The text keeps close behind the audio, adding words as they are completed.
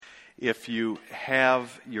If you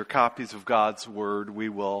have your copies of God's Word, we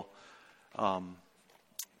will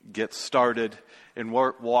get started and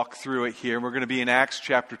walk through it here. We're going to be in Acts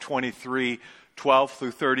chapter 23, 12 through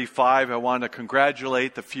 35. I want to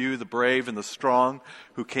congratulate the few, the brave and the strong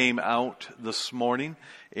who came out this morning.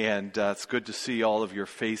 And it's good to see all of your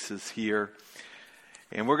faces here.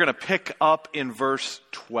 And we're going to pick up in verse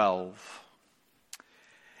 12.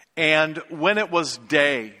 And when it was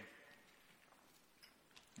day,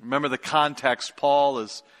 remember the context, Paul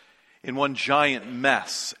is in one giant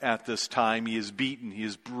mess at this time. He is beaten, he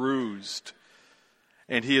is bruised,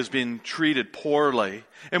 and he has been treated poorly.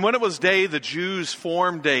 And when it was day, the Jews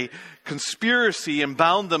formed a conspiracy and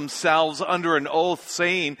bound themselves under an oath,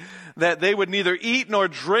 saying that they would neither eat nor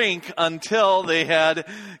drink until they had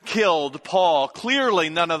killed Paul. Clearly,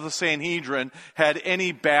 none of the Sanhedrin had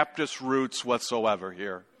any Baptist roots whatsoever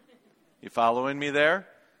here. You following me there?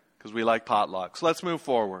 Because we like potlucks. Let's move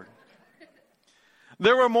forward.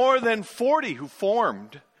 There were more than 40 who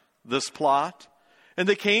formed this plot. And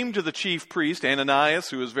they came to the chief priest,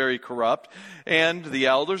 Ananias, who was very corrupt, and the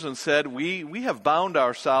elders, and said, We have bound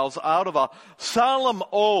ourselves out of a solemn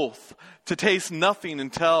oath to taste nothing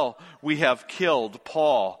until we have killed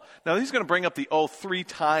Paul. Now, he's going to bring up the oath 3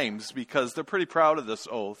 times because they're pretty proud of this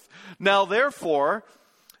oath. Now, therefore,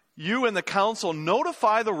 you and the council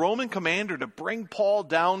notify the Roman commander to bring Paul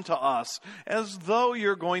down to us, as though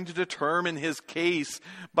you're going to determine his case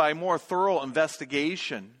by more thorough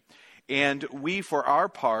investigation. And we, for our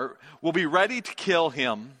part, will be ready to kill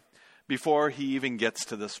him before he even gets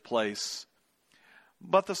to this place.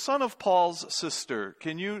 But the son of Paul's sister,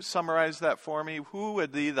 can you summarize that for me? Who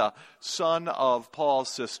would be the son of Paul's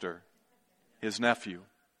sister? His nephew.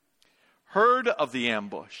 Heard of the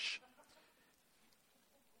ambush.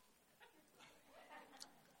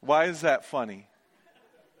 Why is that funny?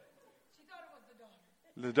 She thought it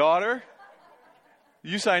was The daughter?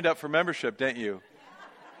 You signed up for membership, didn't you?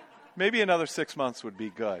 Maybe another 6 months would be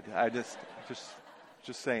good. I just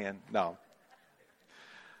saying. No.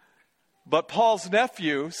 But Paul's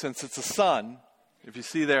nephew, since it's a son, if you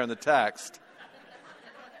see there in the text,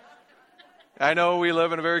 I know we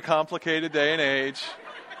live in a very complicated day and age.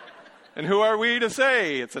 And who are we to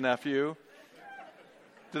say it's a nephew?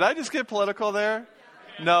 Did I just get political there?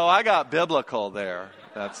 No, I got biblical there.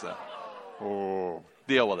 That's a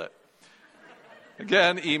deal with it.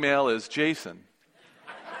 Again, email is Jason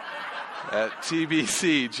at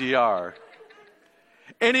TBCGR.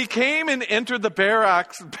 And he came and entered the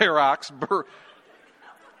barracks. It's going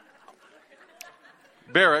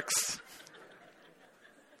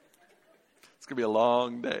to be a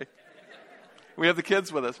long day. We have the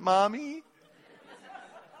kids with us. Mommy.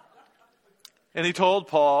 And he told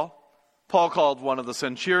Paul called one of the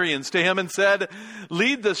centurions to him and said,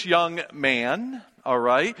 lead this young man, all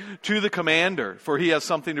right, to the commander, for he has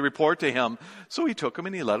something to report to him. So he took him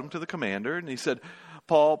and he led him to the commander, and he said,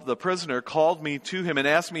 Paul, the prisoner, called me to him and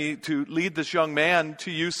asked me to lead this young man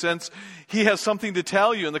to you since he has something to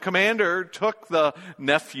tell you. And the commander took the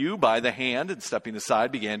nephew by the hand and, stepping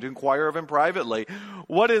aside, began to inquire of him privately.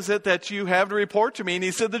 What is it that you have to report to me? And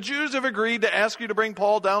he said, the Jews have agreed to ask you to bring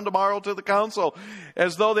Paul down tomorrow to the council,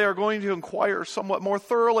 as though they are going to inquire somewhat more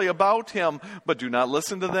thoroughly about him. But do not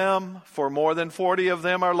listen to them, for more than 40 of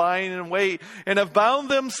them are lying in wait and have bound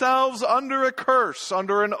themselves under a curse,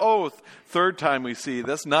 under an oath. 3rd time we see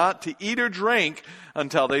this, not to eat or drink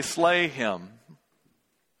until they slay him.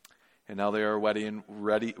 And now they are ready.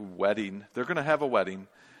 They're going to have a wedding.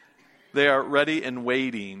 They are ready and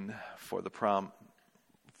waiting for the promise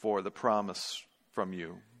from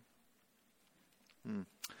you.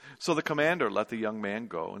 So the commander let the young man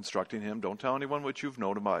go, instructing him, don't tell anyone what you've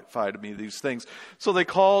notified me these things. So they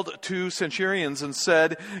called 2 centurions and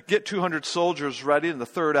said, get 200 soldiers ready in the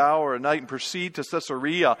 3rd hour at night and proceed to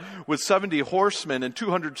Caesarea with 70 horsemen and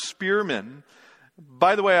 200 spearmen.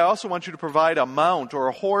 By the way, I also want you to provide a mount or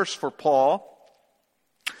a horse for Paul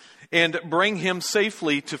and bring him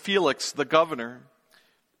safely to Felix, the governor.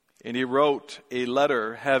 And he wrote a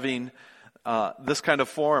letter having this kind of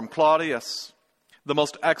form, Claudius, the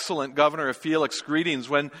most excellent governor of Felix, greetings.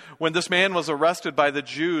 When this man was arrested by the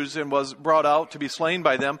Jews and was brought out to be slain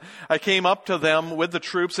by them, I came up to them with the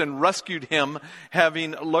troops and rescued him,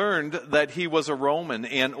 having learned that he was a Roman,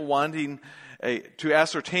 and wanting to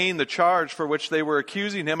ascertain the charge for which they were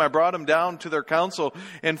accusing him, I brought him down to their council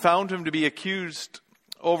and found him to be accused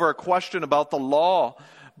over a question about the law,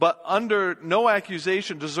 but under no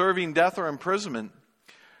accusation deserving death or imprisonment.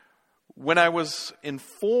 When I was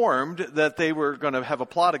informed that they were going to have a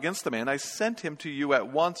plot against the man, I sent him to you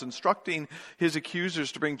at once, instructing his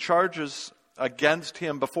accusers to bring charges against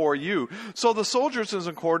him before you. So the soldiers, in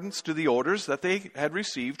accordance to the orders that they had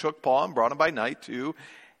received, took Paul and brought him by night to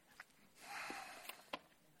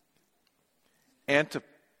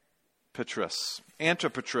Antipatris.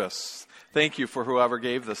 Antipatris. Thank you for whoever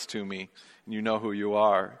gave this to me. You know who you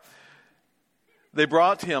are. They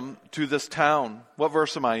brought him to this town. What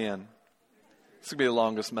verse am I in? This is going to be the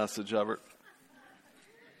longest message ever.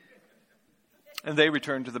 And they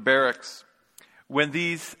returned to the barracks. When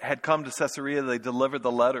these had come to Caesarea, they delivered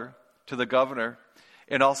the letter to the governor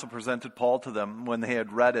and also presented Paul to them. When they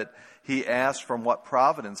had read it, he asked from what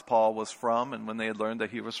province Paul was from. And when they had learned that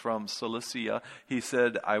he was from Cilicia, he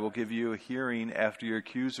said, I will give you a hearing after your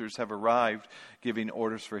accusers have arrived, giving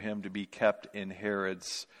orders for him to be kept in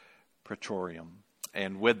Herod's praetorium.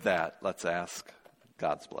 And with that, let's ask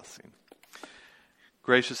God's blessing.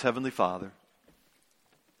 Gracious Heavenly Father,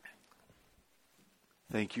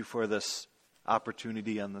 thank you for this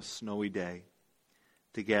opportunity on this snowy day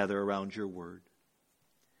to gather around your word.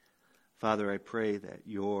 Father, I pray that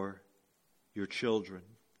your children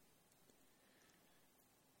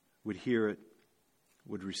would hear it,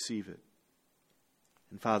 would receive it.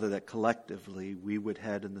 And Father, that collectively we would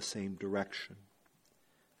head in the same direction,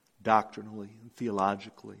 doctrinally and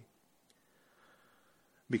theologically,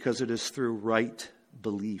 because it is through right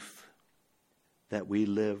belief that we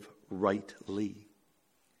live rightly.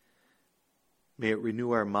 May it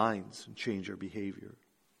renew our minds and change our behavior.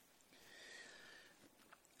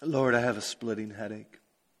 Lord, I have a splitting headache.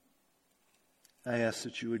 I ask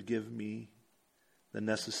that you would give me the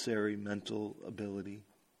necessary mental ability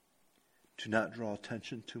to not draw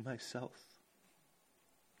attention to myself,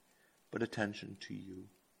 but attention to you.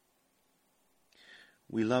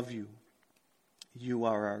 We love you. You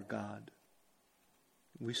are our God.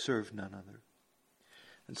 We serve none other.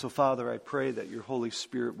 And so, Father, I pray that your Holy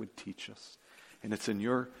Spirit would teach us. And it's in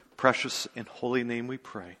your precious and holy name we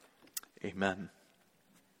pray. Amen.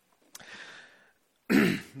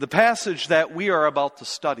 The passage that we are about to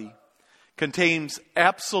study contains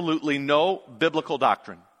absolutely no biblical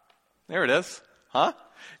doctrine. There it is.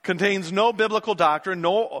 Contains no biblical doctrine,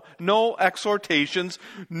 no exhortations,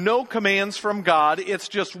 no commands from God. It's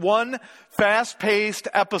just one fast-paced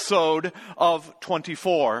episode of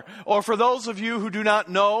 24. Or for those of you who do not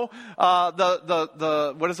know,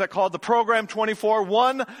 what is that called? The program 24,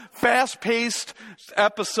 one fast-paced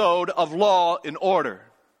episode of Law and Order.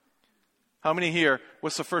 How many here,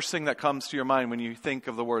 what's the first thing that comes to your mind when you think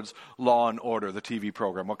of the words Law and Order, the TV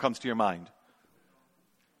program? What comes to your mind?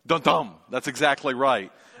 Dum-dum. That's exactly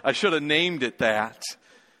right. I should have named it that.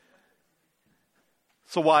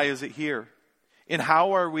 So why is it here? And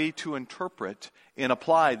how are we to interpret and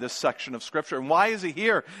apply this section of Scripture? And why is it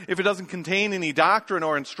here if it doesn't contain any doctrine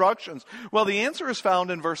or instructions? Well, the answer is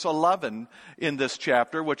found in verse 11 in this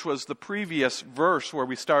chapter, which was the previous verse where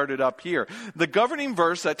we started up here. The governing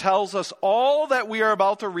verse that tells us all that we are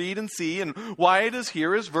about to read and see and why it is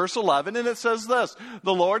here is verse 11. And it says this: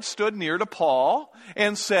 the Lord stood near to Paul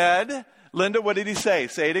and said, Linda, what did he say?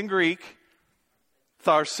 Say it in Greek.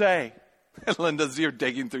 Tharsei. Linda's, you're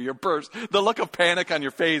digging through your purse. The look of panic on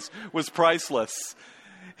your face was priceless.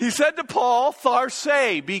 He said to Paul,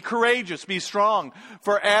 Tharsei, be courageous, be strong.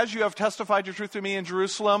 For as you have testified your truth to me in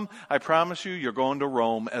Jerusalem, I promise you, you're going to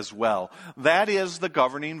Rome as well. That is the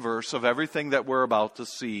governing verse of everything that we're about to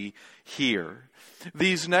see here.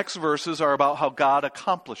 These next verses are about how God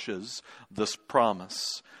accomplishes this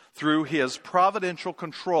promise through his providential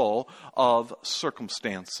control of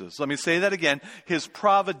circumstances. Let me say that again. His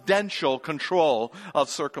providential control of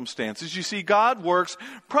circumstances. You see, God works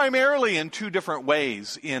primarily in two different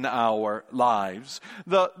ways in our lives.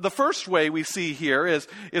 The first way we see here is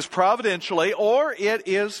providentially, or it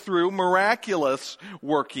is through miraculous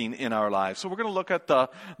working in our lives. So we're going to look at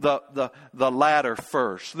the latter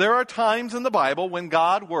first. There are times in the Bible when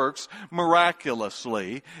God works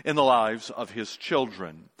miraculously in the lives of his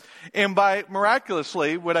children. And by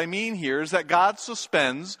miraculously, what I mean here is that God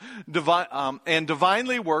suspends and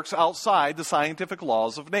divinely works outside the scientific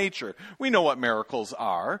laws of nature. We know what miracles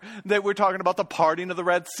are. That we're talking about the parting of the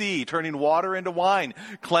Red Sea, turning water into wine,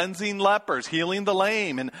 cleansing lepers, healing the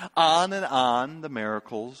lame, and on the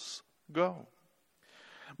miracles go.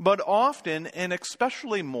 But often, and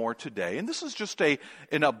especially more today, and this is just an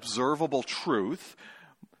observable truth,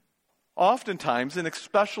 oftentimes, and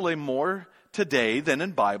especially more today than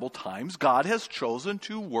in Bible times. God has chosen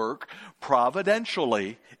to work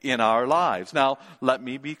providentially in our lives. Now, let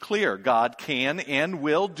me be clear. God can and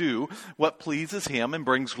will do what pleases Him and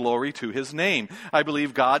brings glory to His name. I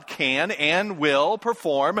believe God can and will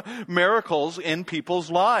perform miracles in people's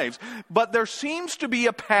lives. But there seems to be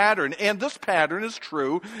a pattern, and this pattern is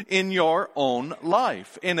true in your own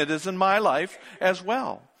life, and it is in my life as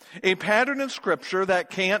well. A pattern in Scripture that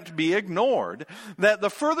can't be ignored, that the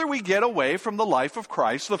further we get away from the life of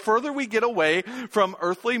Christ, the further we get away from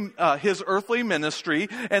His earthly ministry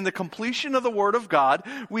and the completion of the Word of God,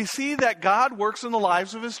 we see that God works in the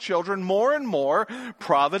lives of His children more and more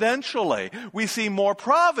providentially. We see more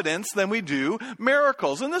providence than we do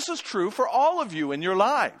miracles. And this is true for all of you in your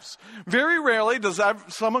lives. Very rarely does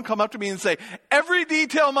someone come up to me and say, every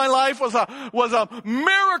detail of my life was a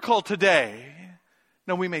miracle today.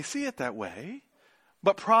 Now, we may see it that way,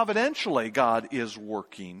 but providentially God is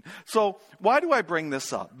working. So why do I bring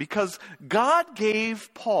this up? Because God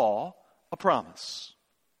gave Paul a promise.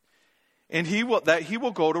 And he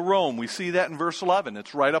will go to Rome. We see that in verse 11.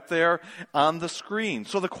 It's right up there on the screen.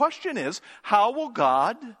 So the question is, how will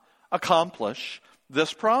God accomplish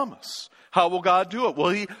this promise? How will God do it?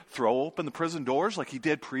 Will He throw open the prison doors like He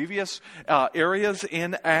did previous areas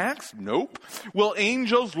in Acts? Nope. Will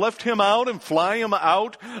angels lift him out and fly him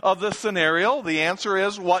out of the scenario? The answer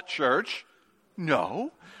is what, church?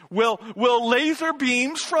 No. Will laser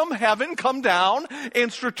beams from heaven come down and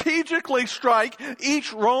strategically strike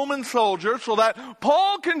each Roman soldier so that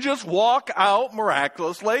Paul can just walk out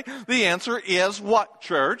miraculously? The answer is what,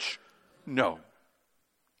 church? No.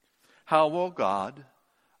 How will God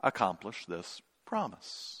accomplish this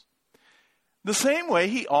promise? The same way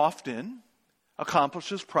He often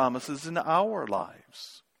accomplishes promises in our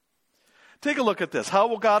lives. Take a look at this. How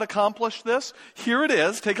will God accomplish this? Here it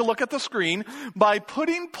is. Take a look at the screen. By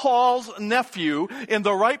putting Paul's nephew in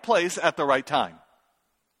the right place at the right time.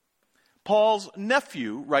 Paul's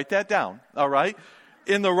nephew, write that down, all right?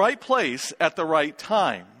 In the right place at the right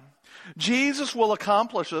time. Jesus will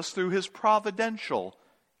accomplish this through His providential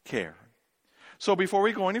care. So before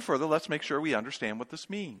we go any further, let's make sure we understand what this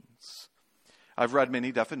means. I've read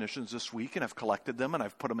many definitions this week, and I've collected them, and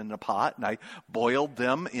I've put them in a pot, and I boiled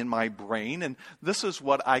them in my brain, and this is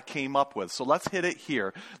what I came up with. So let's hit it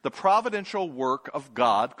here. The providential work of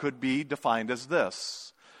God could be defined as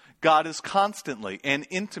this. God is constantly and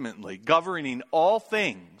intimately governing all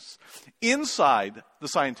things inside the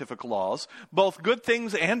scientific laws, both good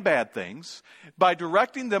things and bad things, by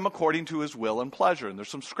directing them according to His will and pleasure. And there's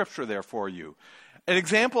some scripture there for you. An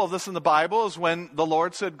example of this in the Bible is when the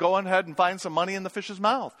Lord said, go ahead and find some money in the fish's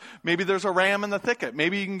mouth. Maybe there's a ram in the thicket.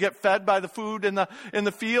 Maybe you can get fed by the food in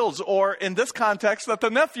the fields. Or in this context, that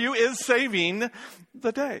the nephew is saving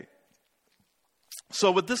the day.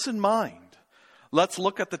 So with this in mind, let's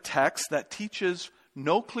look at the text that teaches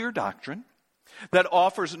no clear doctrine, that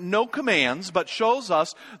offers no commands, but shows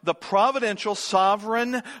us the providential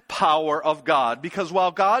sovereign power of God. Because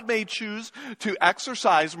while God may choose to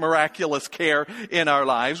exercise miraculous care in our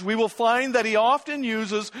lives, we will find that He often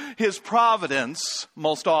uses His providence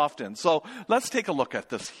most often. So let's take a look at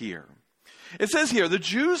this here. It says here, the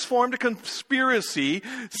Jews formed a conspiracy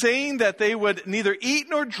saying that they would neither eat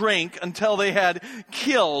nor drink until they had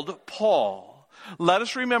killed Paul. Let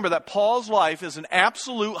us remember that Paul's life is an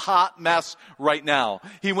absolute hot mess right now.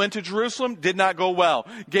 He went to Jerusalem, did not go well.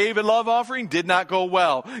 Gave a love offering, did not go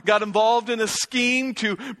well. Got involved in a scheme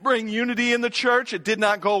to bring unity in the church, it did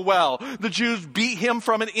not go well. The Jews beat him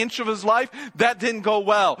from an inch of his life, that didn't go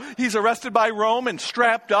well. He's arrested by Rome and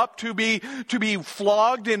strapped up to be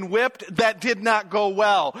flogged and whipped, that did not go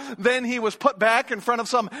well. Then he was put back in front of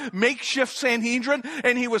some makeshift Sanhedrin,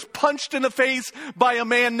 and he was punched in the face by a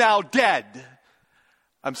man now dead.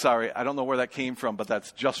 I'm sorry, I don't know where that came from, but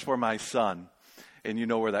that's just for my son. And you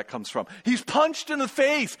know where that comes from. He's punched in the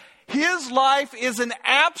face. His life is an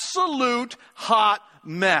absolute hot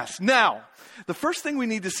mess. Now, the first thing we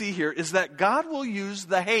need to see here is that God will use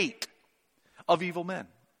the hate of evil men.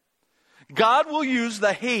 God will use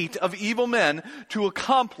the hate of evil men to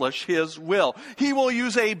accomplish His will. He will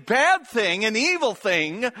use a bad thing, an evil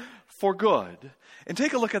thing, for good. And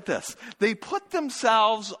take a look at this. They put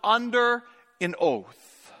themselves under an oath.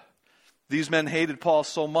 These men hated Paul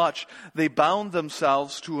so much, they bound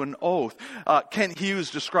themselves to an oath. Kent Hughes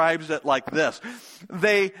describes it like this.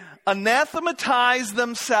 They anathematized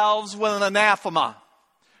themselves with an anathema,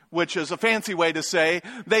 which is a fancy way to say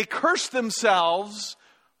they cursed themselves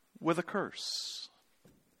with a curse.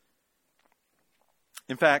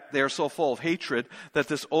 In fact, they are so full of hatred that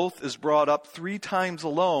this oath is brought up 3 times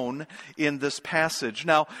alone in this passage.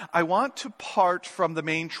 Now, I want to part from the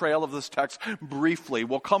main trail of this text briefly.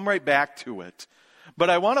 We'll come right back to it. But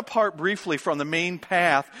I want to part briefly from the main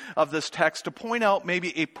path of this text to point out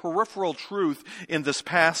maybe a peripheral truth in this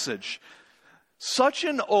passage. Such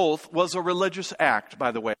an oath was a religious act, by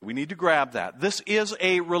the way. We need to grab that. This is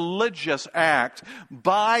a religious act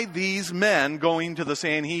by these men going to the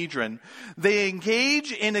Sanhedrin. They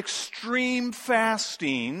engage in extreme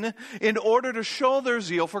fasting in order to show their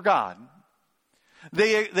zeal for God.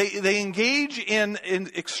 They engage in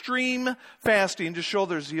extreme fasting to show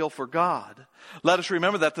their zeal for God. Let us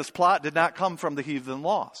remember that this plot did not come from the heathen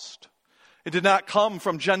lost. It did not come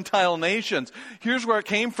from Gentile nations. Here's where it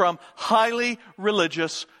came from: highly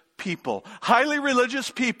religious people. Highly religious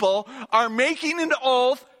people are making an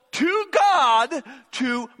oath to God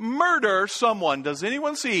to murder someone. Does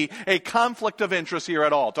anyone see a conflict of interest here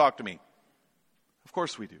at all? Talk to me. Of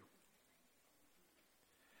course we do.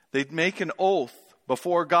 They make an oath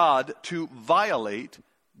before God to violate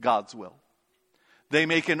God's will. They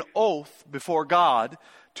make an oath before God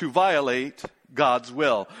to violate God's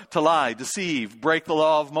will, to lie, deceive, break the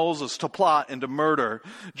law of Moses, to plot, and to murder.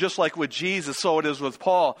 Just like with Jesus, so it is with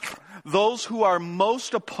Paul. Those who are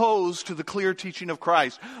most opposed to the clear teaching of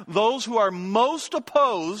Christ, those who are most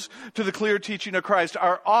opposed to the clear teaching of Christ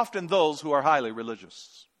are often those who are highly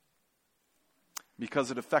religious.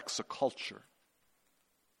 Because it affects a culture.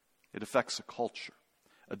 It affects a culture,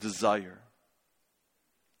 a desire.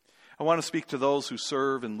 I want to speak to those who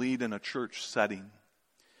serve and lead in a church setting.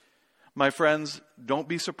 My friends, don't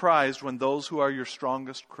be surprised when those who are your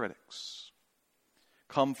strongest critics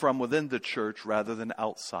come from within the church rather than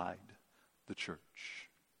outside the church.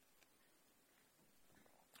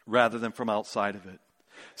 Rather than from outside of it.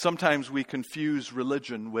 Sometimes we confuse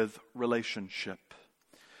religion with relationship.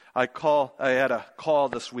 I had a call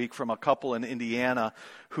this week from a couple in Indiana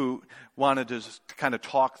who wanted to just kind of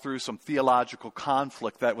talk through some theological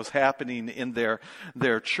conflict that was happening in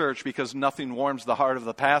their church, because nothing warms the heart of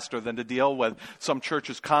the pastor than to deal with some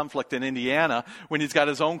church's conflict in Indiana when he's got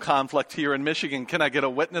his own conflict here in Michigan. Can I get a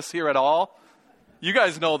witness here at all? You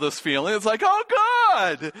guys know this feeling. It's like, oh,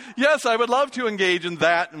 God. Yes, I would love to engage in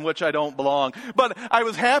that in which I don't belong. But I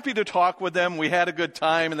was happy to talk with them. We had a good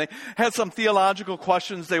time, and they had some theological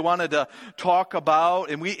questions they wanted to talk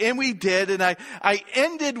about, and we did. And I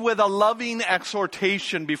ended with a loving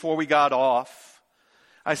exhortation before we got off.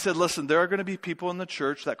 I said, listen, there are going to be people in the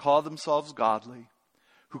church that call themselves godly,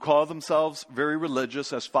 who call themselves very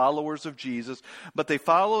religious as followers of Jesus, but they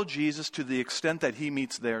follow Jesus to the extent that he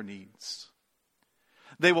meets their needs.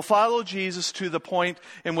 They will follow Jesus to the point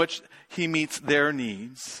in which he meets their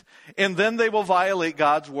needs. And then they will violate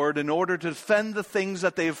God's word in order to defend the things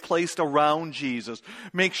that they have placed around Jesus.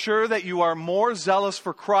 Make sure that you are more zealous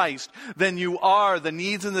for Christ than you are the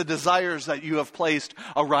needs and the desires that you have placed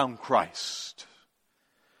around Christ.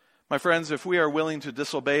 My friends, if we are willing to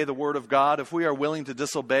disobey the word of God, if we are willing to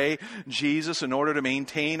disobey Jesus in order to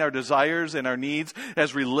maintain our desires and our needs,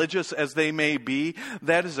 as religious as they may be,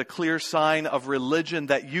 that is a clear sign of religion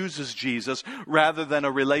that uses Jesus rather than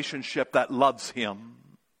a relationship that loves him.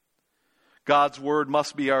 God's word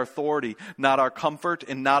must be our authority, not our comfort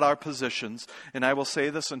and not our positions. And I will say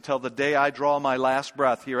this until the day I draw my last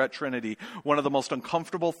breath here at Trinity. One of the most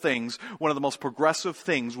uncomfortable things, one of the most progressive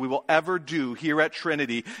things we will ever do here at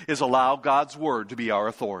Trinity is allow God's word to be our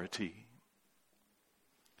authority.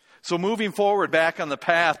 So moving forward back on the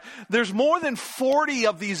path, there's more than 40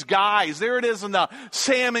 of these guys. There it is in the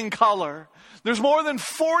salmon color. There's more than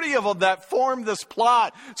 40 of them that form this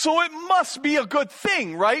plot. So it must be a good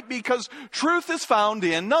thing, right? Because truth is found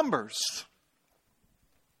in numbers.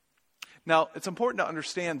 Now, it's important to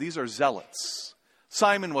understand these are zealots.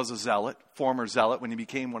 Simon was a zealot, former zealot, when he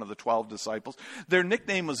became one of the 12 disciples. Their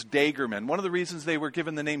nickname was Daggermen. One of the reasons they were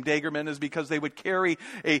given the name Daggermen is because they would carry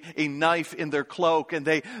a knife in their cloak, and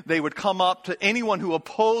they would come up to anyone who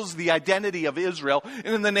opposed the identity of Israel,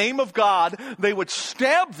 and in the name of God, they would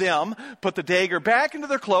stab them, put the dagger back into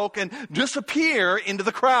their cloak, and disappear into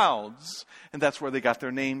the crowds. And that's where they got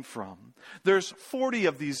their name from. There's 40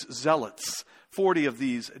 of these zealots, 40 of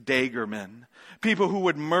these Daggermen. People who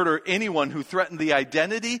would murder anyone who threatened the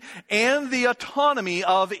identity and the autonomy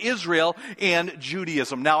of Israel and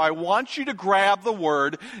Judaism. Now, I want you to grab the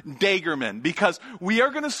word Daggermen, because we are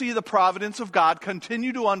going to see the providence of God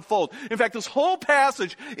continue to unfold. In fact, this whole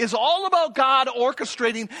passage is all about God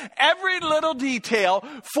orchestrating every little detail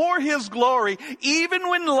for his glory, even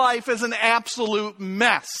when life is an absolute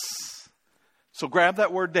mess. So grab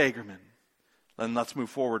that word Daggermen. And let's move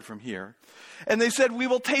forward from here. And they said, we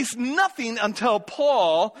will taste nothing until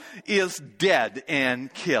Paul is dead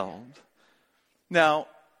and killed. Now,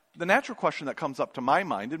 the natural question that comes up to my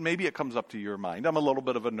mind, and maybe it comes up to your mind, I'm a little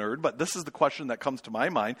bit of a nerd, but this is the question that comes to my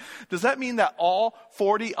mind. Does that mean that all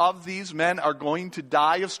 40 of these men are going to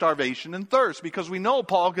die of starvation and thirst? Because we know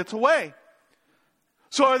Paul gets away.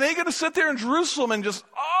 So are they going to sit there in Jerusalem and just,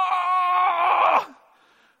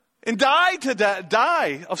 and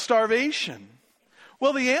die of starvation?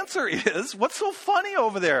 Well, the answer is, what's so funny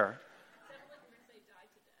over there?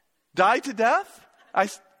 Die to death?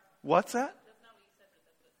 What's that?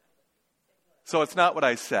 So it's not what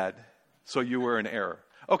I said. So you were in error.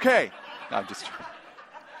 Okay. No, I'm just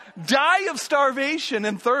die of starvation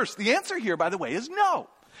and thirst. The answer here, by the way, is no.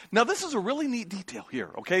 Now, this is a really neat detail here.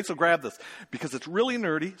 Okay, so grab this because it's really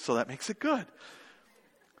nerdy, so that makes it good.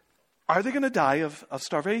 Are they going to die of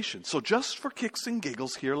starvation? So just for kicks and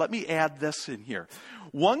giggles here, let me add this in here.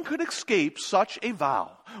 One could escape such a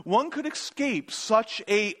vow. One could escape such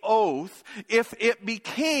a oath if it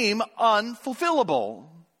became unfulfillable.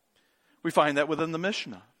 We find that within the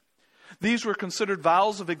Mishnah. These were considered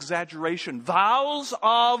vows of exaggeration, vows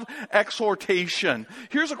of exhortation.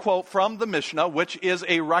 Here's a quote from the Mishnah, which is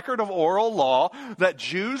a record of oral law that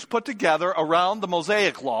Jews put together around the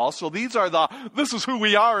Mosaic law. So these are this is who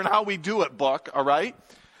we are and how we do it book, all right?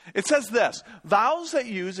 It says this, vows that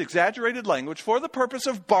use exaggerated language for the purpose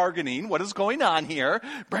of bargaining, what is going on here,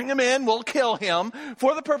 bring him in, we'll kill him,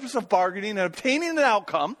 for the purpose of bargaining and obtaining an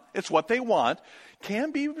outcome, it's what they want,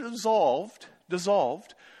 can be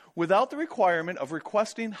dissolved without the requirement of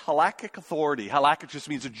requesting halakhic authority. Halakhic just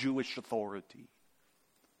means a Jewish authority.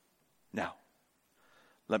 Now,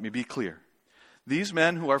 let me be clear. These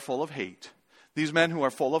men who are full of hate, these men who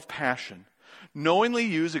are full of passion, knowingly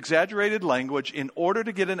use exaggerated language in order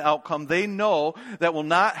to get an outcome they know that will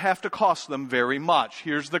not have to cost them very much.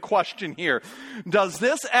 Here's the question here. Does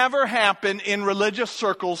this ever happen in religious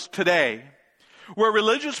circles today? Where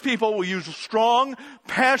religious people will use strong,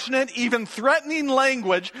 passionate, even threatening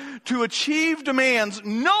language to achieve demands,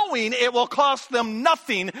 knowing it will cost them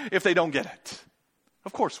nothing if they don't get it.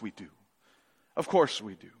 Of course we do. Of course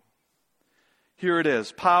we do. Here it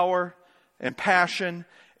is. Power and passion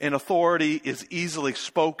and authority is easily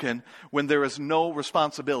spoken when there is no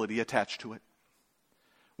responsibility attached to it.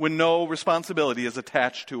 When no responsibility is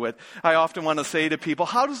attached to it. I often want to say to people,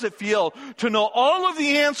 how does it feel to know all of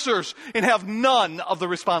the answers and have none of the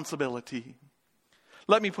responsibility?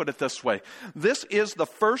 Let me put it this way. This is the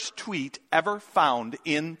first tweet ever found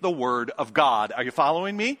in the Word of God. Are you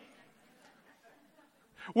following me?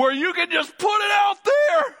 Where you can just put it out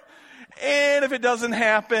there, and if it doesn't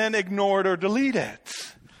happen, ignore it or delete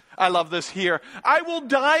it. I love this here. I will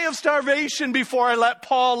die of starvation before I let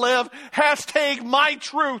Paul live. Hashtag my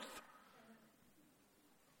truth.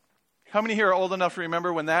 How many here are old enough to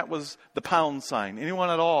remember when that was the pound sign?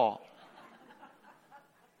 Anyone at all?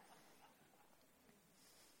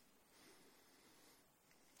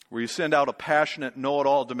 Where you send out a passionate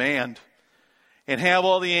know-it-all demand and have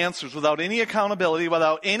all the answers without any accountability,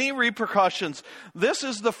 without any repercussions. This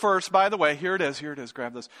is the first, by the way, here it is,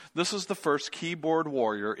 grab this. This is the first keyboard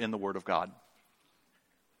warrior in the Word of God.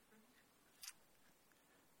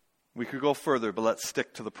 We could go further, but let's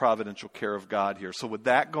stick to the providential care of God here. So with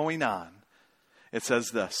that going on, it says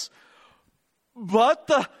this. But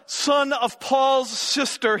the son of Paul's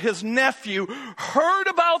sister, his nephew, heard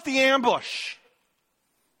about the ambush.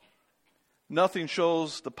 Nothing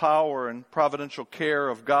shows the power and providential care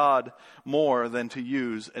of God more than to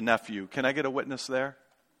use a nephew. Can I get a witness there?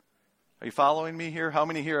 Are you following me here? How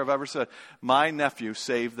many here have ever said, my nephew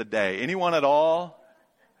saved the day? Anyone at all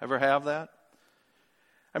ever have that?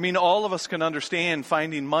 I mean, all of us can understand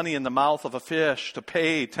finding money in the mouth of a fish to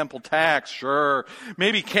pay temple tax, sure.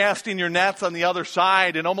 Maybe casting your nets on the other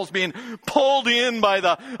side and almost being pulled in by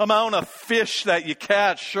the amount of fish that you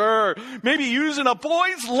catch, sure. Maybe using a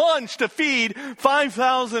boy's lunch to feed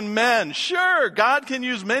 5,000 men, sure. God can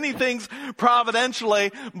use many things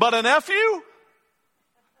providentially, but a nephew?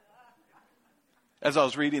 As I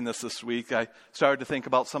was reading this week, I started to think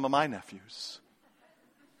about some of my nephews.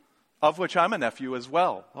 Of which I'm a nephew as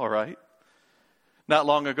well, all right? Not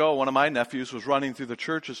long ago, one of my nephews was running through the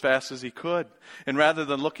church as fast as he could. And rather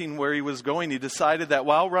than looking where he was going, he decided that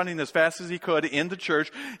while running as fast as he could into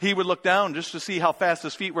church, he would look down just to see how fast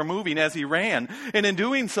his feet were moving as he ran. And in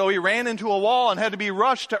doing so, he ran into a wall and had to be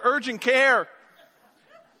rushed to urgent care.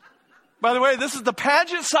 By the way, this is the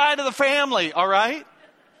Paget side of the family, all right?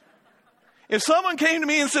 If someone came to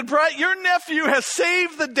me and said, Brett, your nephew has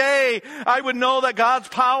saved the day, I would know that God's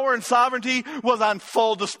power and sovereignty was on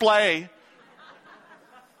full display.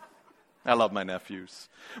 I love my nephews.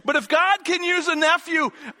 But if God can use a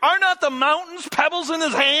nephew, are not the mountains pebbles in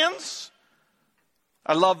his hands?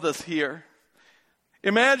 I love this here.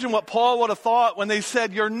 Imagine what Paul would have thought when they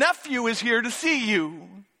said, your nephew is here to see you.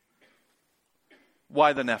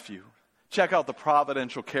 Why the nephew? Check out the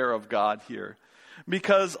providential care of God here.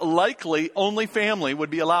 Because likely only family would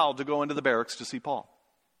be allowed to go into the barracks to see Paul.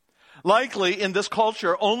 Likely in this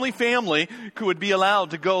culture, only family would be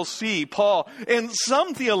allowed to go see Paul. And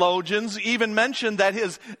some theologians even mentioned that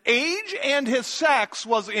his age and his sex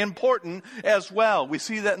was important as well. We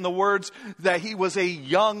see that in the words that he was a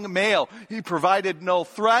young male. He provided no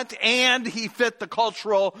threat and he fit the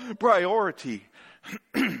cultural priority.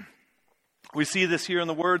 We see this here in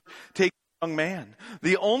the word, take a young man.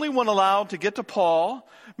 The only one allowed to get to Paul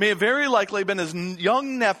may have very likely been his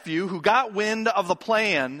young nephew who got wind of the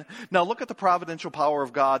plan. Now look at the providential power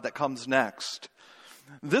of God that comes next.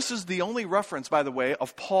 This is the only reference, by the way,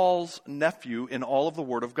 of Paul's nephew in all of the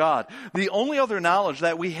Word of God. The only other knowledge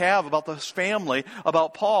that we have about this family,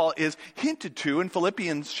 about Paul, is hinted to in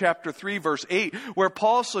Philippians chapter 3, verse 8, where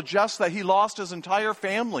Paul suggests that he lost his entire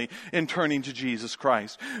family in turning to Jesus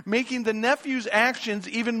Christ, making the nephew's actions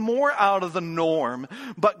even more out of the norm.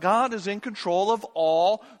 But God is in control of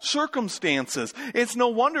all circumstances. It's no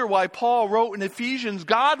wonder why Paul wrote in Ephesians,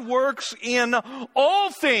 God works in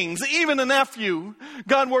all things, even a nephew.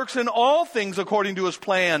 God works in all things according to his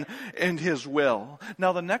plan and his will.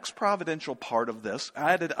 Now, the next providential part of this,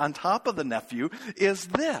 added on top of the nephew, is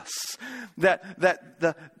this, that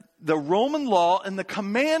the Roman law and the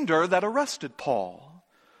commander that arrested Paul.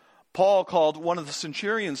 Paul called one of the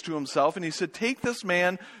centurions to himself and he said, take this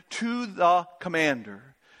man to the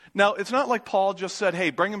commander. Now, it's not like Paul just said, hey,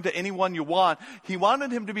 bring him to anyone you want. He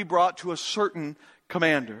wanted him to be brought to a certain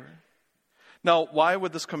commander. Now, why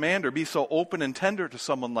would this commander be so open and tender to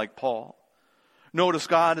someone like Paul? Notice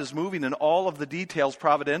God is moving in all of the details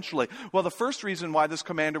providentially. Well, the first reason why this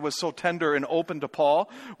commander was so tender and open to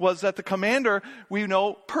Paul was that the commander, we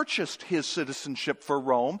know, purchased his citizenship for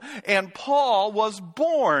Rome, and Paul was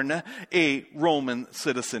born a Roman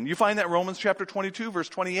citizen. You find that in Romans chapter 22, verse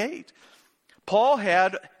 28. Paul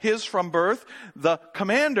had his from birth. The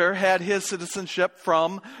commander had his citizenship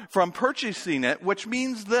from purchasing it, which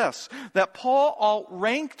means this, that Paul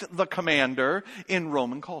outranked the commander in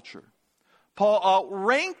Roman culture. Paul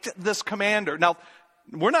outranked this commander. Now,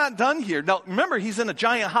 we're not done here. Now, remember, he's in a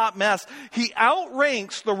giant hot mess. He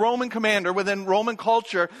outranks the Roman commander within Roman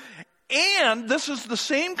culture. And this is the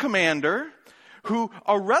same commander who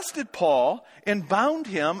arrested Paul and bound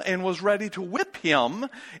him and was ready to whip him.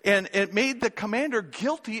 And it made the commander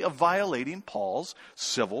guilty of violating Paul's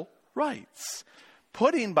civil rights,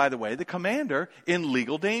 putting, by the way, the commander in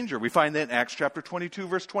legal danger. We find that in Acts chapter 22,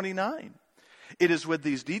 verse 29. It is with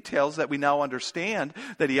these details that we now understand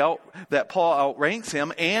that Paul outranks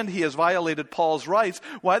him and he has violated Paul's rights,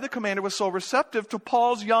 why the commander was so receptive to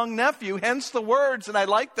Paul's young nephew. Hence the words, and I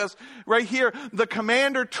like this right here, the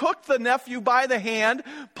commander took the nephew by the hand,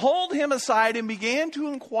 pulled him aside, and began to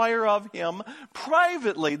inquire of him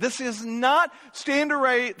privately. This is not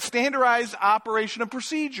standardized operation and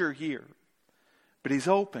procedure here, but he's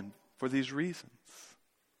open for these reasons.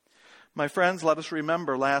 My friends, let us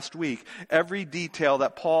remember last week, every detail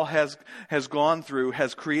that Paul has gone through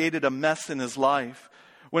has created a mess in his life.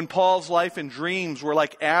 When Paul's life and dreams were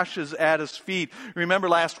like ashes at his feet. Remember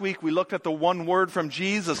last week we looked at the one word from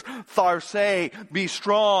Jesus, tharse, be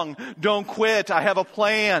strong, don't quit, I have a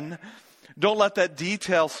plan. Don't let that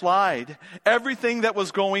detail slide. Everything that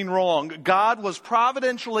was going wrong, God was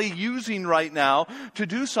providentially using right now to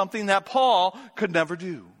do something that Paul could never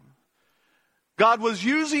do. God was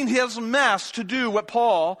using his mess to do what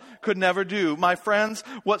Paul could never do. My friends,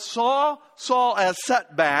 what Saul saw as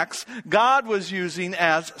setbacks, God was using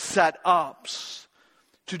as set-ups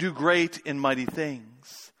to do great and mighty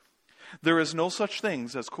things. There is no such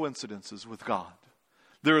things as coincidences with God.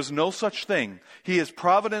 There is no such thing. He is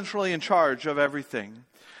providentially in charge of everything.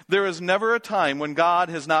 There is never a time when God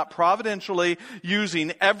is not providentially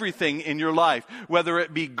using everything in your life, whether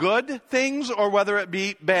it be good things or whether it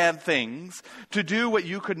be bad things, to do what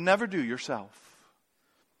you could never do yourself.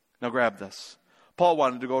 Now grab this. Paul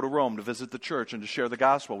wanted to go to Rome to visit the church and to share the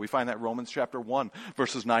gospel. We find that in Romans chapter 1,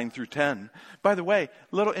 verses 9 through 10. By the way,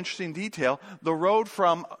 little interesting detail, the road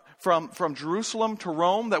from Jerusalem to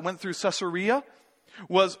Rome that went through Caesarea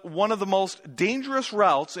was one of the most dangerous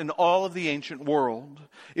routes in all of the ancient world.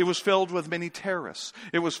 It was filled with many terrorists.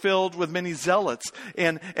 It was filled with many zealots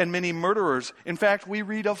and many murderers. In fact, we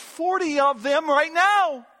read of 40 of them right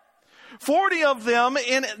now. 40 of them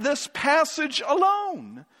in this passage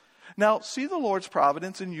alone. Now, see the Lord's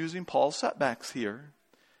providence in using Paul's setbacks here.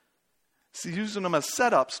 He's using them as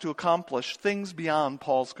setups to accomplish things beyond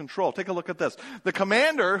Paul's control. Take a look at this. The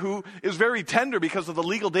commander, who is very tender because of the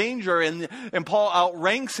legal danger, and Paul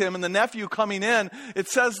outranks him, and the nephew coming in, it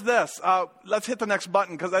says this. Let's hit the next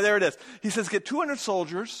button, because there it is. He says, get 200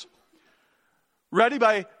 soldiers ready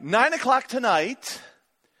by 9 o'clock tonight.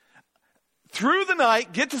 Through the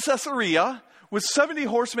night, get to Caesarea with 70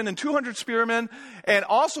 horsemen and 200 spearmen, and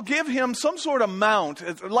also give him some sort of mount.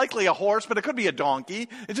 It's likely a horse, but it could be a donkey.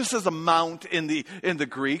 It just says a mount in the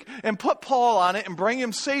Greek. And put Paul on it and bring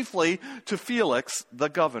him safely to Felix, the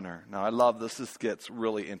governor. Now, I love this. This gets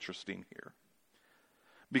really interesting here.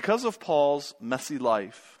 Because of Paul's messy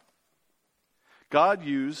life, God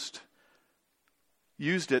used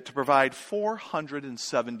it to provide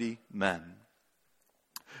 470 men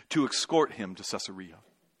to escort him to Caesarea,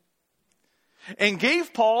 and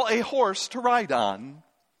gave Paul a horse to ride on.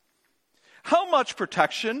 How much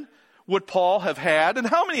protection would Paul have had, and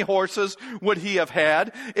how many horses would he have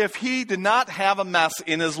had if he did not have a mess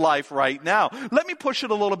in his life right now? Let me push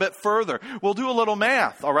it a little bit further. We'll do a little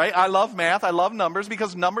math, all right? I love math. I love numbers,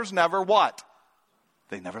 because numbers never what?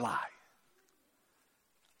 They never lie.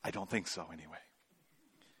 I don't think so, anyway.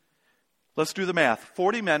 Let's do the math.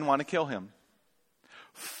 40 men want to kill him.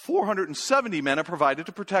 470 men are provided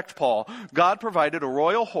to protect Paul. God provided a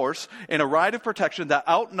royal horse and a ride of protection that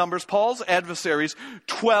outnumbers Paul's adversaries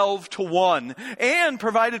 12-1, and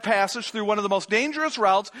provided passage through one of the most dangerous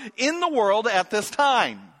routes in the world at this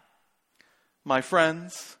time. My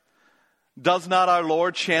friends, does not our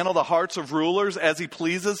Lord channel the hearts of rulers as he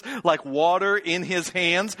pleases, like water in his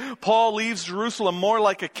hands? Paul leaves Jerusalem more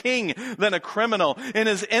like a king than a criminal, and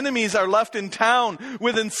his enemies are left in town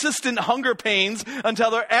with insistent hunger pains until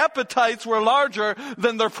their appetites were larger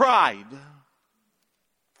than their pride.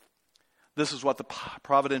 This is what the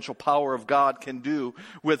providential power of God can do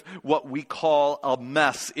with what we call a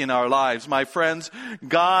mess in our lives. My friends,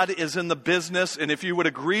 God is in the business, and if you would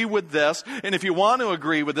agree with this, and if you want to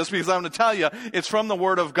agree with this, because I'm going to tell you, it's from the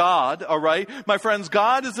Word of God, all right? My friends,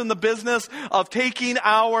 God is in the business of taking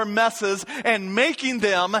our messes and making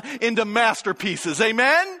them into masterpieces.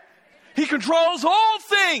 Amen? He controls all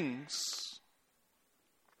things.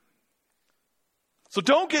 So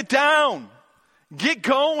don't get down. Get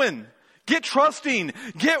going. Get trusting,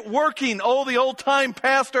 get working. Oh, the old-time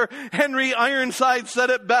pastor Henry Ironside said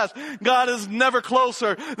it best. God is never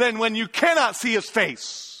closer than when you cannot see his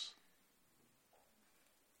face.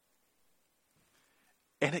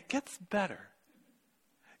 And it gets better.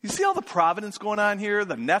 You see all the providence going on here?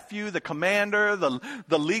 The nephew, the commander,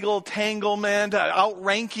 the legal entanglement,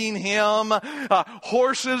 outranking him,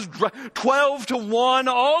 horses, 12-1,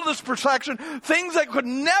 all this protection, things that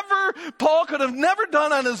Paul could have never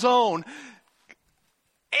done on his own.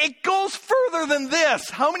 It goes further than this.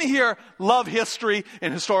 How many here love history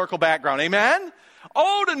and historical background? Amen?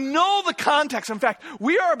 Oh, to know the context. In fact,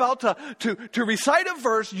 we are about to recite a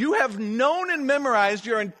verse you have known and memorized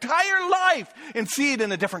your entire life and see it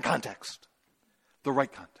in a different context. The right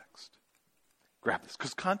context. Grab this,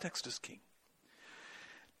 because context is king.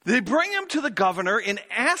 They bring him to the governor and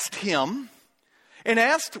asked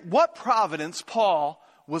what province Paul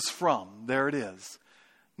was from. There it is.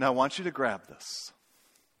 Now I want you to grab this.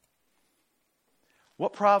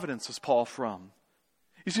 What province is Paul from?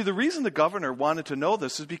 You see, the reason the governor wanted to know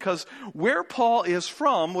this is because where Paul is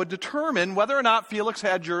from would determine whether or not Felix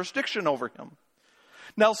had jurisdiction over him.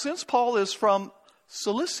 Now, since Paul is from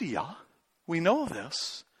Cilicia, we know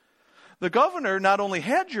this. The governor not only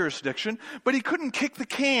had jurisdiction, but he couldn't kick the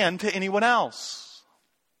can to anyone else.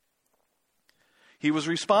 He was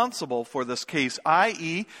responsible for this case,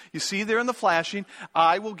 i.e., you see there in the flashing,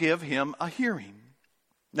 I will give him a hearing.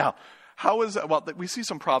 Now, how is that? Well, we see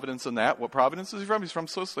some providence in that. What providence is he from? He's from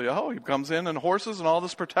Cilicia. Oh, he comes in and horses and all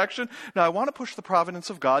this protection. Now, I want to push the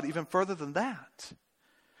providence of God even further than that.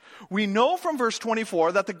 We know from verse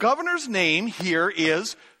 24 that the governor's name here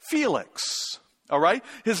is Felix. All right?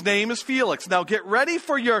 His name is Felix. Now, get ready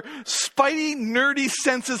for your spidey, nerdy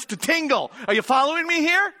senses to tingle. Are you following me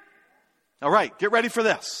here? All right, get ready for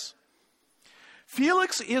this.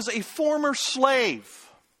 Felix is a former slave,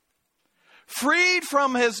 freed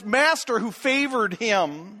from his master who favored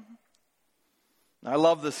him. I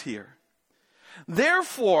love this here.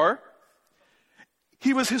 Therefore,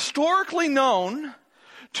 he was historically known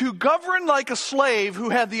to govern like a slave who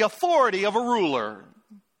had the authority of a ruler.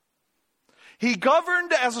 He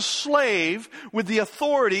governed as a slave with the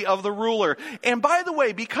authority of the ruler. And by the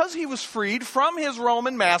way, because he was freed from his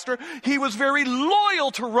Roman master, he was very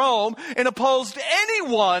loyal to Rome and opposed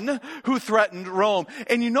anyone who threatened Rome.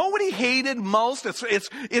 And you know what he hated most?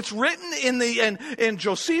 It's written in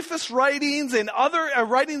Josephus' writings and other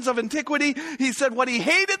writings of antiquity. He said what he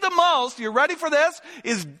hated the most, you ready for this,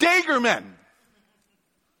 is daggermen.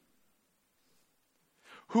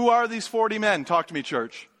 Who are these 40 men? Talk to me,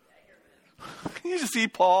 church. Can you just see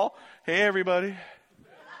Paul? Hey, everybody.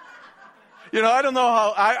 You know, I don't know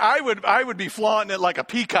how, I would be flaunting it like a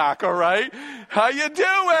peacock, all right? How you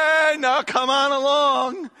doing? Now come on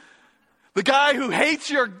along. The guy who hates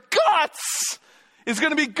your guts is going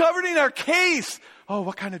to be governing our case. Oh,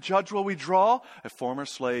 what kind of judge will we draw? A former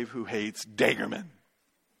slave who hates daggermen.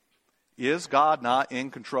 Is God not in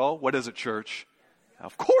control? What is it, church?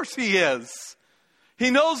 Of course he is. He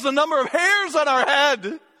knows the number of hairs on our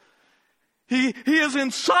head. He is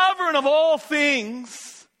in sovereign of all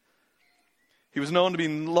things. He was known to be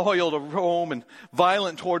loyal to Rome and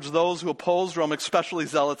violent towards those who opposed Rome, especially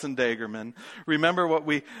zealots and daggermen. Remember what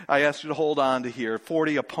I asked you to hold on to here.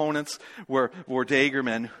 40 opponents were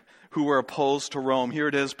daggermen who were opposed to Rome. Here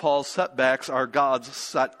it is. Paul's setbacks are God's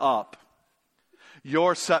set up.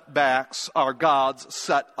 Your setbacks are God's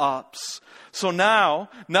set-ups. So now,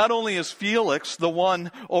 not only is Felix the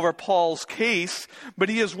one over Paul's case, but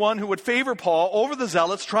he is one who would favor Paul over the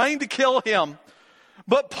zealots trying to kill him.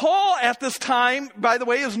 But Paul at this time, by the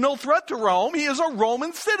way, is no threat to Rome. He is a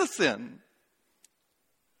Roman citizen.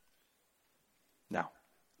 Now,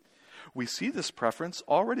 we see this preference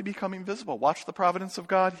already becoming visible. Watch the providence of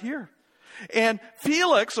God here. And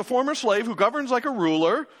Felix, a former slave who governs like a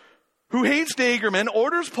ruler, who hates daggermen,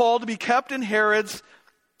 orders Paul to be kept in Herod's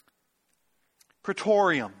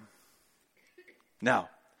praetorium. Now,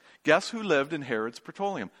 guess who lived in Herod's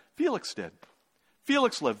praetorium? Felix did.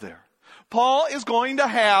 Felix lived there. Paul is going to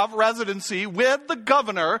have residency with the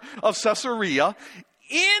governor of Caesarea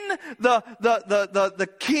in the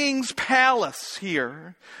king's palace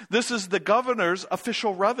here. This is the governor's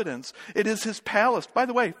official residence. It is his palace. By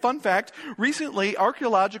the way, fun fact, recently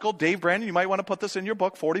archaeological, Dave Brandon, you might want to put this in your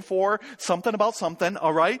book, 44 something about something,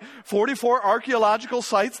 all right? 44 archaeological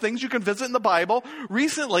sites, things you can visit in the Bible.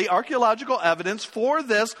 Recently, archaeological evidence for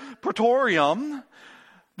this praetorium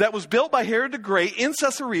that was built by Herod the Great in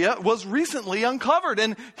Caesarea was recently uncovered.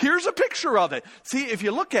 And here's a picture of it. See, if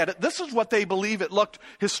you look at it, this is what they believe it looked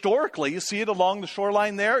historically. You see it along the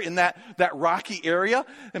shoreline there in that rocky area.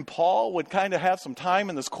 And Paul would kind of have some time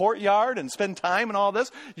in this courtyard and spend time in all this.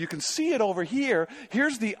 You can see it over here.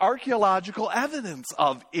 Here's the archaeological evidence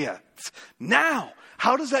of it. Now,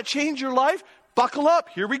 how does that change your life? Buckle up.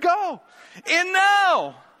 Here we go. And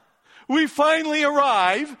now, we finally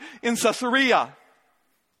arrive in Caesarea.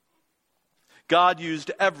 God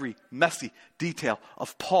used every messy detail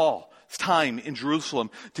of Paul's time in Jerusalem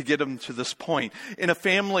to get him to this point. In a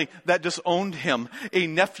family that disowned him, a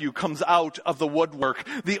nephew comes out of the woodwork,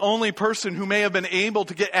 the only person who may have been able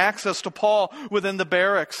to get access to Paul within the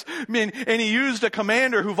barracks. And he used a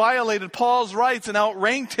commander who violated Paul's rights and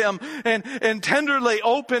outranked him and tenderly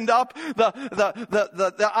opened up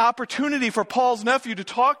the opportunity for Paul's nephew to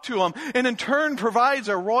talk to him, and in turn provides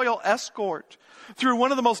a royal escort. Through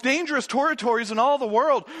one of the most dangerous territories in all the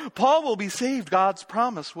world, Paul will be saved. God's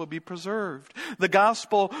promise will be preserved. The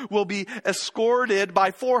gospel will be escorted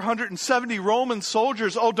by 470 Roman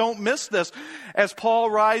soldiers. Oh, don't miss this. As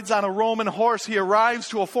Paul rides on a Roman horse, he arrives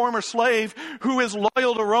to a former slave who is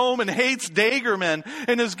loyal to Rome and hates daggermen,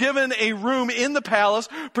 and is given a room in the palace,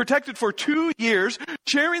 protected for 2 years,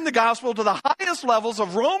 sharing the gospel to the highest levels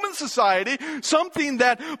of Roman society, something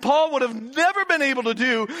that Paul would have never been able to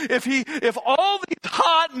do if all these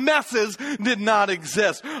hot messes did not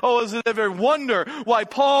exist. Oh, is it ever wonder why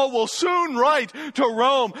Paul will soon write to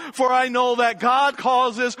Rome? For I know that God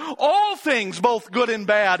causes all things, both good and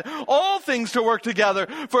bad, all things to work together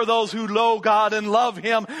for those who know God and love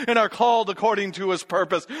Him and are called according to His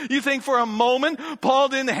purpose. You think for a moment Paul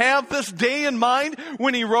didn't have this day in mind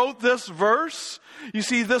when he wrote this verse? You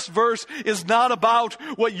see, this verse is not about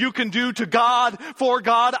what you can do to God, for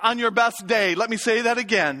God on your best day. Let me say that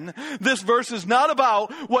again. This verse is not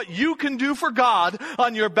about what you can do for God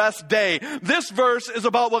on your best day. This verse is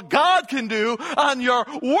about what God can do on your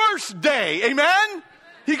worst day. Amen?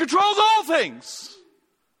 He controls all things.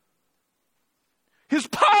 His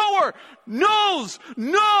power knows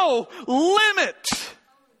no limit.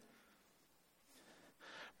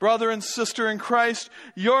 Brother and sister in Christ,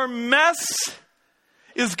 your mess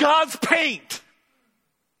is God's paint.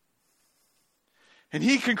 And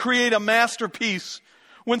He can create a masterpiece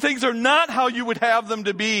when things are not how you would have them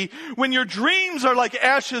to be, when your dreams are like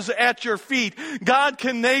ashes at your feet, God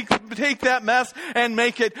can take that mess and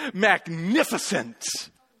make it magnificent.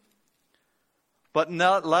 But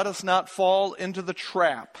let us not fall into the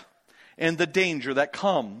trap and the danger that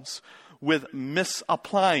comes with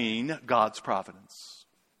misapplying God's providence.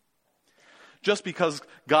 Just because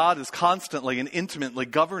God is constantly and intimately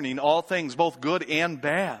governing all things, both good and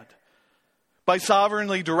bad, by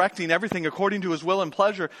sovereignly directing everything according to his will and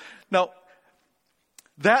pleasure. Now,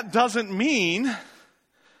 that doesn't mean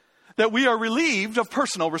that we are relieved of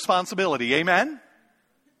personal responsibility. Amen?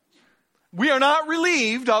 We are not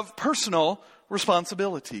relieved of personal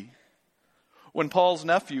responsibility. When Paul's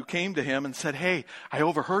nephew came to him and said, "Hey, I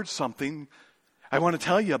overheard something I want to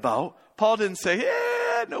tell you about," Paul didn't say,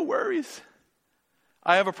 no worries.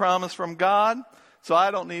 I have a promise from God, so I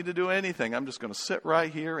don't need to do anything. I'm just going to sit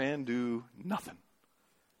right here and do nothing.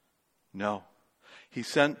 No. He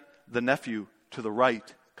sent the nephew to the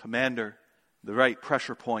right commander, the right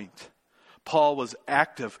pressure point. Paul was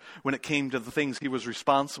active when it came to the things he was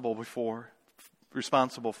responsible for.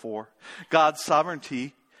 God's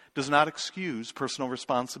sovereignty does not excuse personal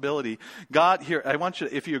responsibility. God, here, I want you,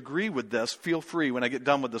 if you agree with this, feel free when I get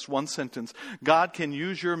done with this one sentence. God can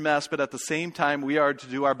use your mess, but at the same time, we are to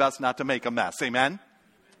do our best not to make a mess. Amen?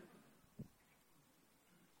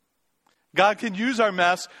 God can use our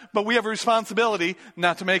mess, but we have a responsibility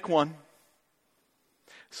not to make one.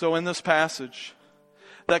 So in this passage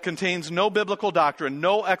that contains no biblical doctrine,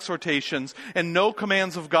 no exhortations, and no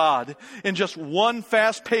commands of God, in just one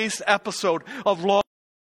fast-paced episode of love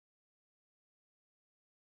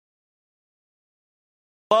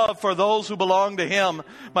for those who belong to him,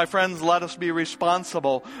 my friends, let us be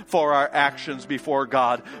responsible for our actions before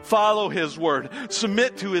God. Follow his word.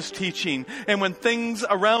 Submit to his teaching. And when things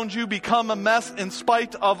around you become a mess in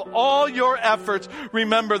spite of all your efforts,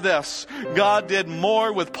 remember this: God did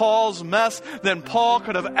more with Paul's mess than Paul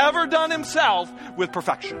could have ever done himself with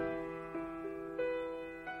perfection.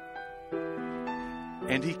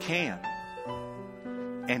 And he can,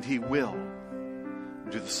 and he will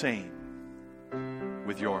do the same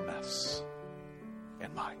with your mess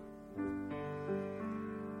and mine.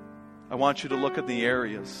 I want you to look at the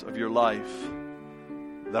areas of your life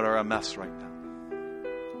that are a mess right now.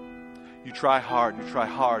 You try hard,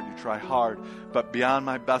 but beyond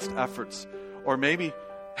my best efforts, or maybe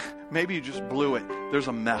you just blew it. There's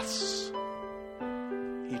a mess.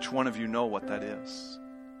 Each one of you know what that is.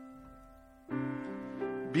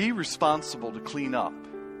 Be responsible to clean up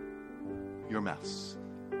your mess.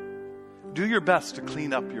 Do your best to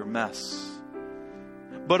clean up your mess.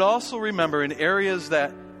 But also remember, in areas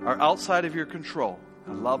that are outside of your control,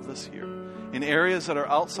 I love this here, in areas that are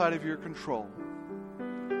outside of your control,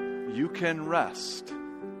 you can rest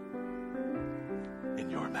in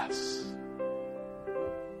your mess.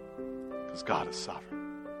 Because God is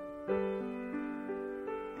sovereign.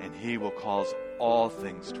 And he will cause all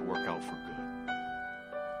things to work out for good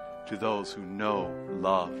to those who know,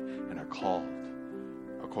 love, and are called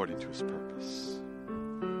according to his purpose.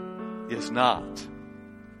 Is not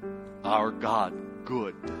our God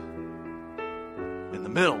good in the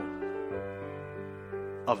middle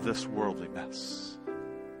of this worldly mess?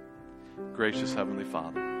 Gracious Heavenly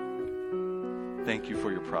Father, thank you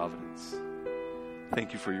for your providence.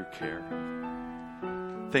 Thank you for your care.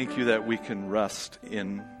 Thank you that we can rest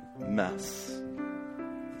in mess.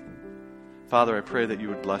 Father, I pray that you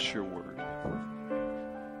would bless your word.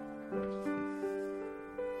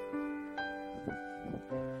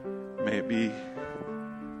 May it be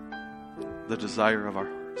the desire of our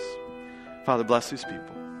hearts. Father, bless these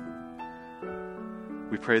people.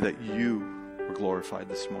 We pray that you are glorified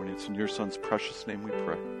this morning. It's in your Son's precious name we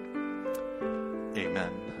pray.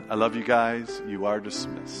 Amen. I love you guys. You are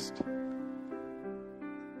dismissed.